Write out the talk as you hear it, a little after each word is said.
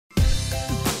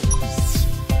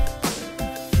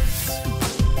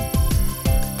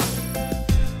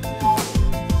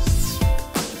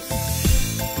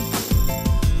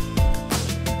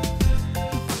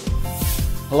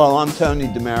Hello, I'm Tony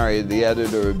DeMaria, the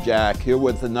editor of JACC, here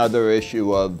with another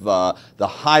issue of the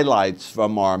highlights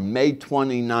from our May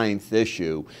 29th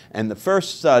issue. And the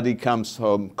first study comes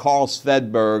from Carl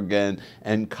Svedberg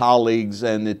and colleagues,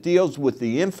 and it deals with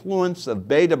the influence of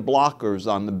beta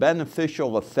blockers on the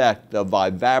beneficial effect of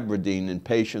Ivabradine in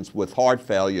patients with heart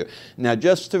failure. Now,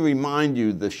 just to remind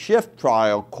you, the SHIFT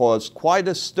trial caused quite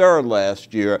a stir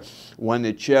last year when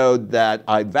it showed that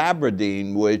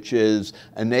Ivabradine, which is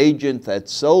an agent that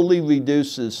solely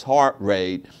reduces heart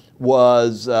rate,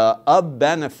 was of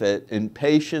benefit in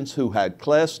patients who had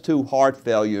class 2 heart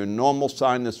failure, normal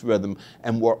sinus rhythm,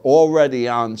 and were already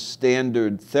on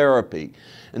standard therapy.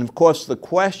 And of course, the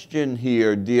question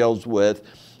here deals with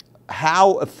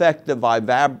how effective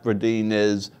Ivabradine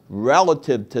is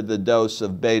relative to the dose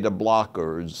of beta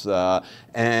blockers.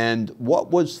 And what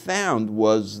was found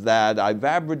was that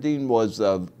Ivabradine was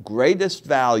of greatest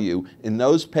value in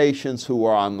those patients who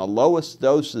were on the lowest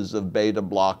doses of beta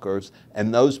blockers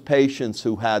and those patients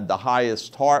who had the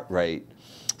highest heart rate.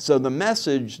 So the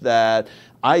message that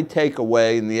I take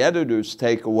away and the editors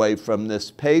take away from this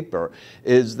paper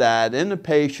is that in a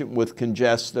patient with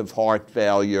congestive heart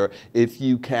failure, if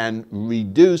you can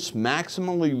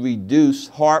maximally reduce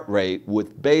heart rate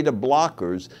with beta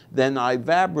blockers, then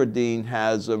Ivabradine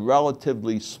has a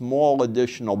relatively small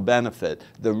additional benefit.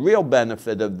 The real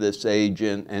benefit of this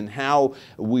agent and how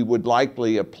we would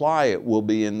likely apply it will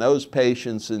be in those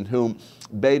patients in whom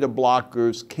beta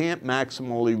blockers can't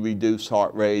maximally reduce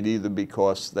heart rate, either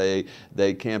because they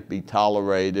can't be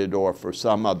tolerated or for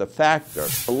some other factor.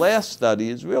 The last study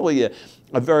is really a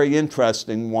very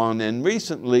interesting one, and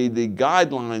recently the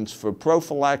guidelines for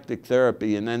prophylactic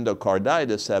therapy in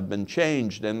endocarditis have been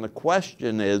changed, and the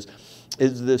question is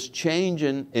this change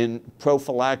in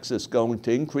prophylaxis going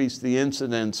to increase the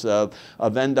incidence of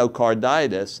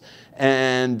endocarditis?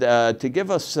 And to give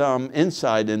us some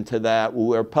insight into that,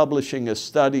 we're publishing a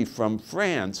study from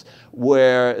France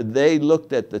where they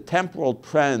looked at the temporal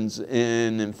trends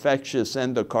in infectious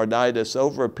endocarditis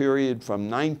over a period from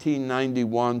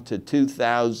 1991 to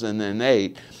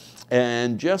 2008.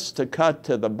 And just to cut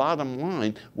to the bottom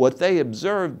line, what they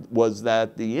observed was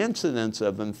that the incidence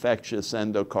of infectious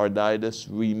endocarditis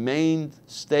remained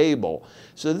stable.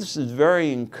 So this is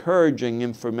very encouraging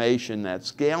information that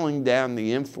scaling down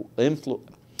the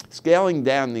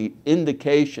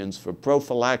indications for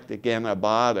prophylactic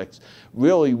antibiotics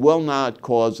really will not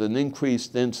cause an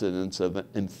increased incidence of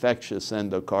infectious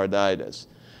endocarditis.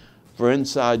 For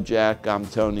Inside JACC, I'm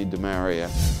Tony DeMaria.